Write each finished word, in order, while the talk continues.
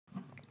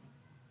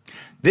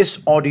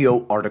This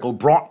audio article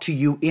brought to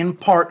you in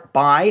part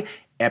by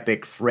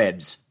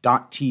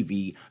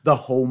epicthreads.tv, the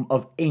home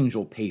of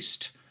Angel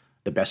Paste,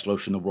 the best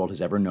lotion the world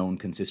has ever known,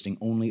 consisting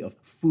only of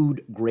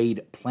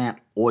food-grade plant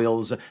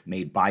oils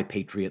made by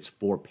patriots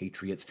for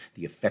patriots.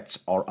 The effects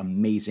are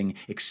amazing.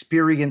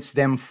 Experience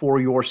them for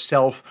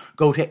yourself.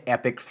 Go to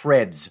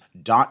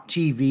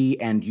epicthreads.tv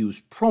and use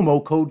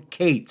promo code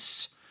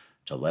CATES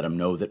to let them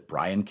know that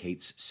Brian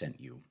Cates sent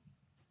you.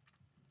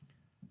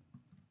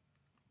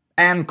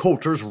 Ann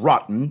Coulter's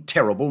rotten,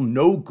 terrible,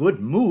 no-good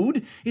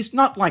mood is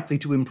not likely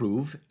to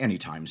improve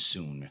anytime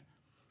soon.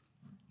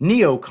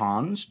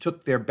 Neocons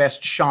took their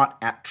best shot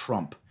at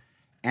Trump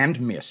and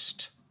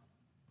missed.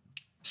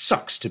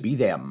 Sucks to be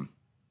them.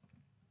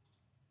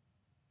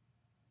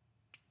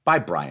 By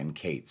Brian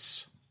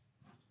Cates.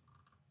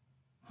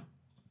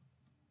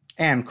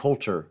 Ann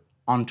Coulter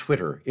on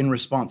Twitter in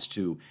response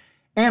to,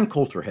 Ann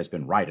Coulter has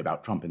been right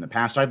about Trump in the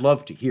past. I'd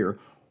love to hear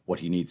what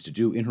he needs to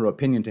do, in her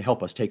opinion, to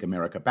help us take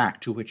America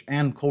back, to which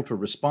Ann Coulter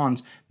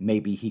responds,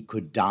 maybe he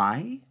could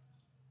die?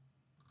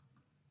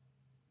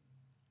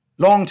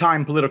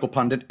 Longtime political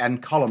pundit and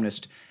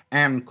columnist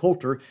Ann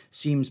Coulter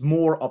seems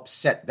more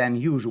upset than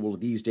usual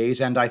these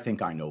days, and I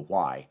think I know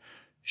why.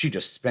 She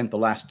just spent the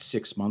last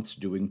 6 months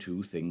doing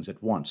two things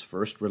at once.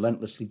 First,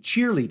 relentlessly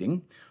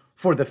cheerleading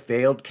for the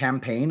failed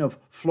campaign of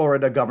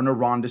Florida Governor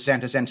Ron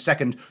DeSantis, and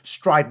second,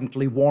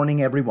 stridently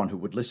warning everyone who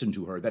would listen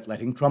to her that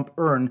letting Trump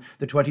earn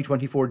the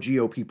 2024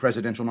 GOP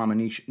presidential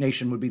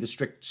nomination would be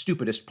the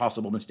stupidest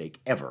possible mistake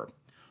ever.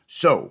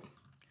 So,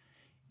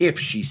 if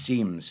she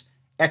seems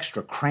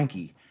extra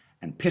cranky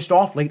and pissed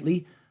off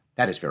lately,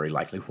 that is very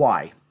likely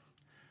why.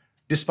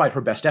 Despite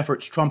her best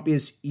efforts, Trump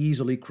is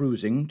easily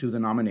cruising to the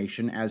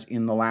nomination, as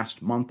in the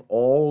last month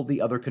all the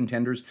other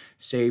contenders,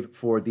 save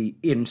for the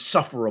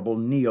insufferable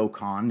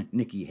neocon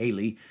Nikki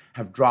Haley,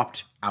 have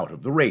dropped out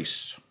of the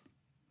race.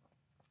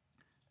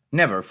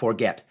 Never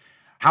forget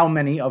how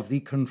many of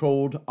the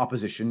controlled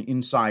opposition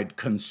inside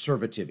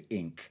Conservative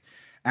Inc.,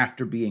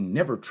 after being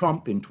never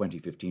Trump in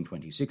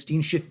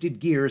 2015-2016, shifted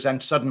gears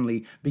and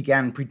suddenly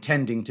began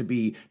pretending to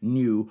be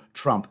new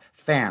Trump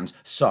fans.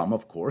 Some,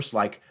 of course,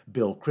 like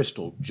Bill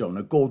Kristol,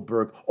 Jonah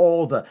Goldberg,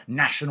 all the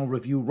National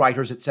Review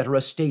writers, etc.,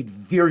 stayed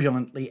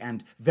virulently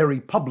and very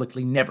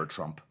publicly never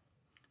Trump.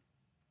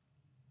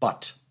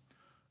 But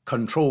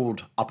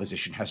controlled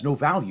opposition has no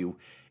value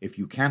if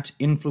you can't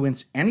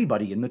influence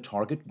anybody in the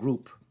target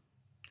group.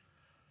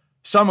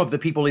 Some of the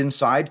people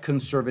inside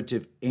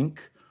Conservative Inc.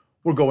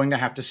 were going to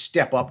have to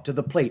step up to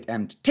the plate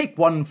and take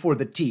one for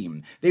the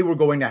team. They were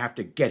going to have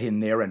to get in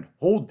there and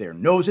hold their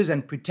noses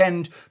and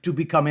pretend to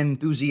become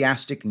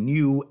enthusiastic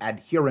new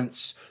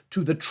adherents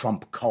to the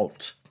Trump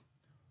cult.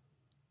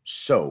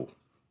 So,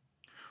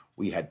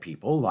 we had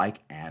people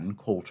like Ann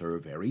Coulter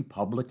very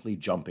publicly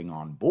jumping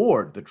on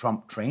board the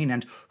Trump train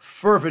and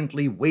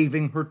fervently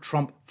waving her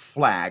Trump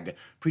flag,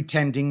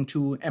 pretending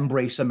to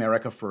embrace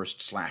America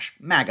First /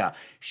 MAGA.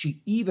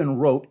 She even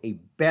wrote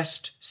a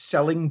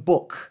best-selling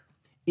book,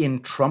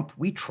 In Trump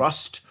We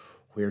Trust,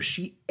 where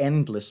she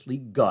endlessly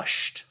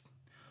gushed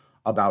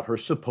about her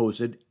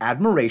supposed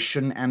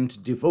admiration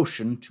and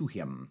devotion to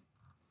him.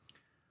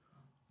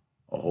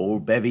 A whole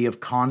bevy of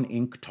Con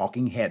Inc.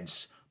 talking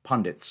heads,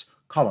 pundits,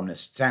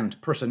 columnists,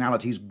 and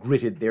personalities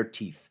gritted their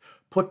teeth,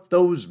 put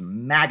those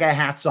MAGA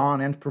hats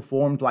on, and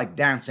performed like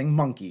dancing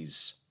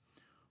monkeys.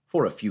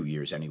 For a few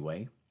years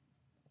anyway.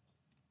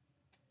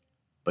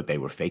 But they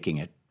were faking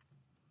it.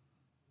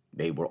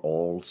 They were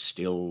all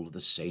still the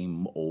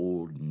same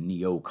old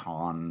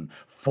neocon,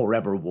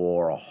 forever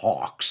war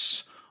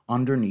hawks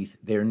underneath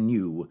their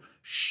new,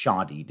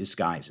 shoddy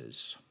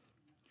disguises.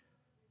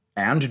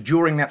 And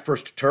during that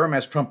first term,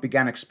 as Trump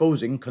began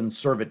exposing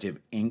Conservative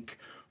Inc.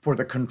 for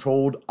the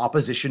controlled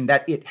opposition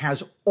that it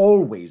has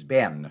always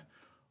been,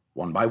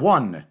 one by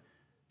one,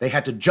 they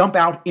had to jump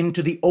out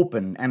into the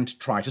open and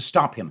try to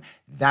stop him.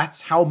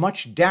 That's how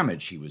much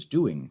damage he was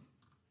doing.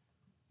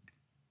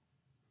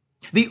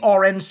 The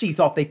RNC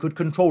thought they could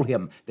control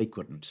him. They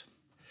couldn't.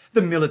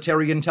 The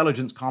military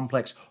intelligence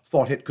complex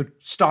thought it could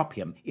stop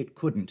him. It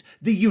couldn't.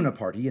 The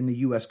Uniparty in the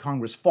U.S.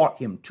 Congress fought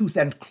him tooth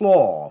and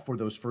claw for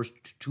those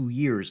first 2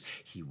 years.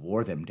 He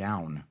wore them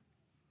down.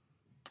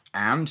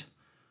 And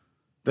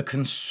the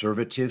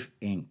Conservative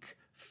Inc.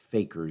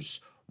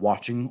 fakers,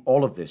 watching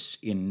all of this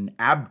in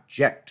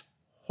abject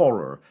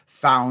horror,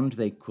 found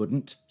they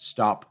couldn't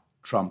stop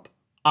Trump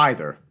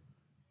either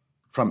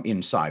from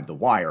inside the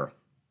wire.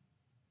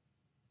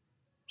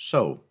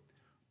 So,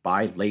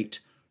 by late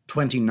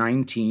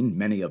 2019,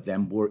 many of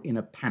them were in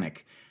a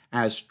panic,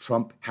 as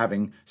Trump,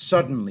 having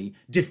suddenly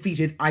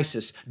defeated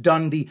ISIS,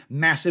 done the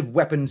massive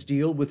weapons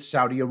deal with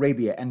Saudi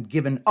Arabia, and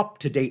given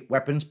up-to-date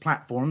weapons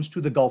platforms to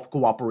the Gulf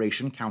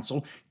Cooperation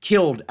Council,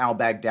 killed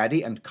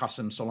al-Baghdadi and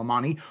Qasem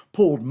Soleimani,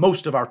 pulled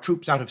most of our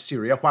troops out of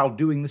Syria while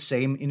doing the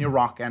same in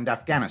Iraq and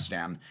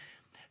Afghanistan.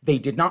 They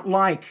did not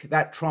like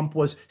that Trump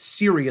was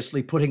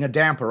seriously putting a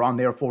damper on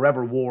their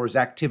forever wars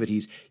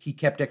activities. He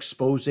kept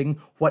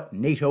exposing what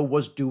NATO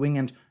was doing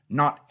and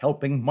not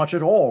helping much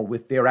at all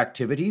with their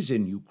activities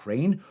in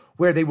Ukraine,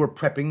 where they were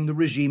prepping the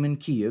regime in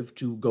Kiev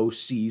to go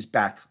seize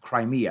back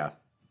Crimea.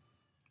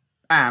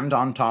 And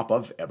on top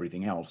of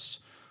everything else,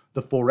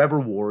 the Forever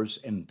Wars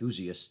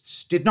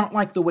enthusiasts did not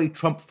like the way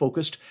Trump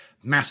focused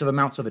massive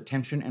amounts of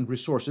attention and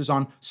resources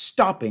on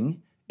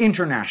stopping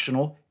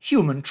international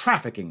human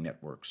trafficking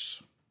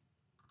networks.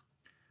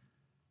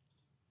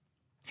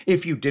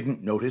 If you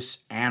didn't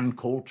notice, Ann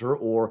Coulter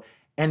or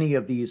any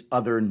of these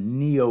other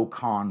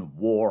neocon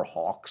war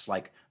hawks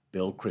like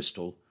Bill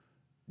Kristol,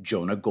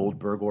 Jonah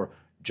Goldberg, or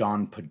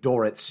John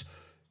Podhoretz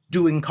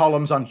doing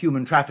columns on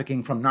human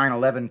trafficking from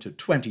 9/11 to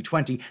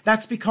 2020,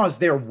 that's because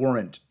there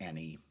weren't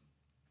any.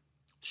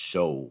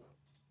 So,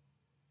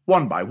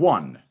 one by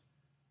one,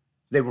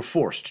 they were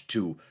forced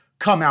to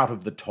come out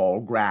of the tall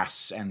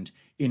grass and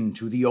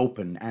into the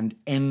open and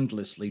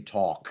endlessly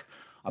talk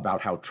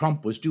about how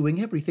Trump was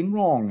doing everything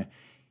wrong.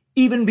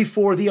 Even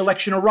before the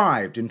election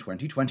arrived in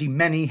 2020,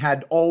 many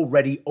had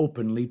already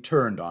openly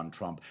turned on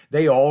Trump.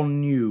 They all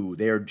knew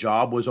their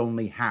job was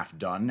only half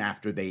done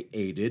after they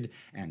aided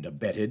and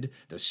abetted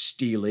the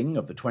stealing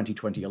of the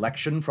 2020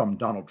 election from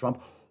Donald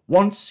Trump.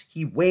 Once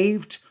he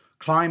waved,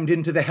 climbed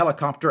into the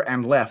helicopter,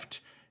 and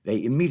left,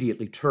 they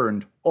immediately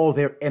turned all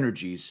their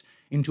energies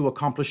into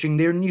accomplishing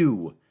their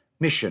new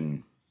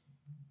mission,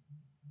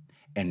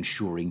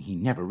 ensuring he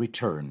never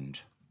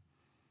returned.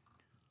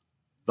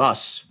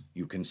 Thus,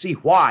 you can see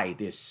why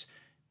this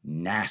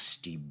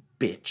nasty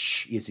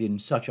bitch is in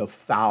such a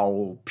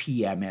foul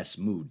PMS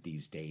mood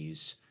these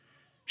days.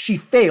 She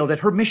failed at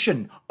her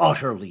mission,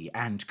 utterly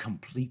and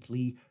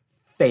completely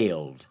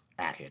failed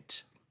at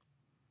it.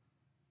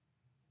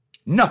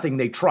 Nothing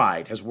they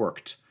tried has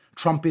worked.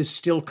 Trump is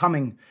still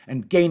coming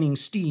and gaining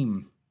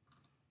steam.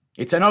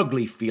 It's an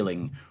ugly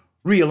feeling,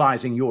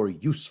 realizing your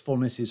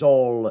usefulness is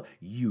all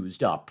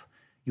used up.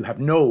 You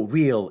have no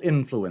real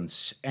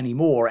influence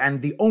anymore,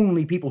 and the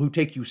only people who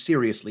take you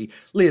seriously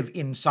live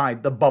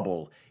inside the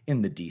bubble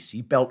in the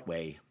DC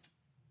Beltway.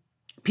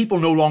 People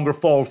no longer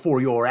fall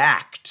for your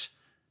act.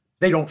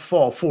 They don't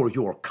fall for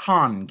your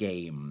con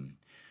game.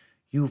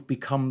 You've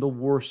become the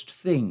worst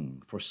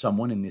thing for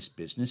someone in this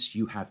business.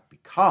 You have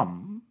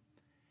become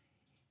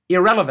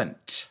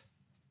irrelevant.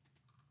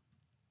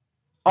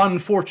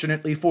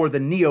 Unfortunately for the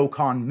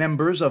neocon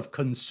members of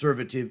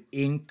Conservative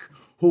Inc.,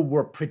 who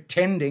were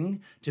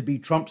pretending to be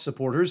Trump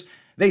supporters,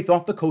 they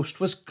thought the coast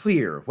was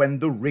clear when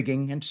the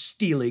rigging and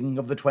stealing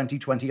of the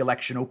 2020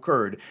 election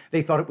occurred.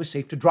 They thought it was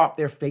safe to drop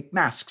their fake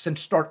masks and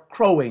start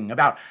crowing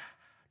about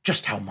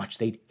just how much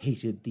they'd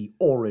hated the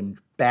orange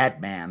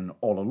bad man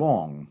all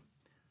along.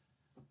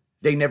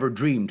 They never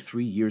dreamed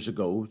 3 years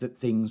ago that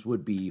things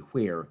would be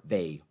where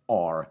they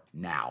are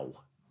now.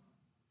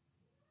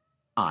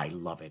 I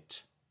love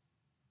it.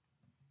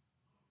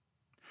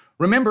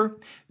 Remember,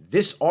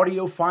 this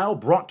audio file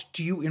brought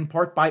to you in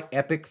part by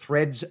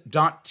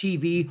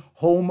EpicThreads.tv,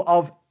 home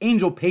of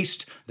Angel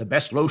Paste, the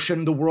best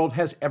lotion the world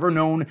has ever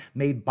known,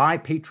 made by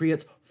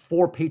patriots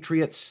for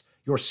patriots.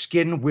 Your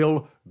skin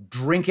will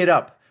drink it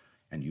up.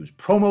 And use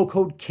promo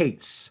code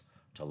CATES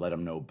to let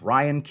them know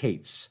Brian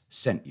Cates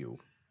sent you.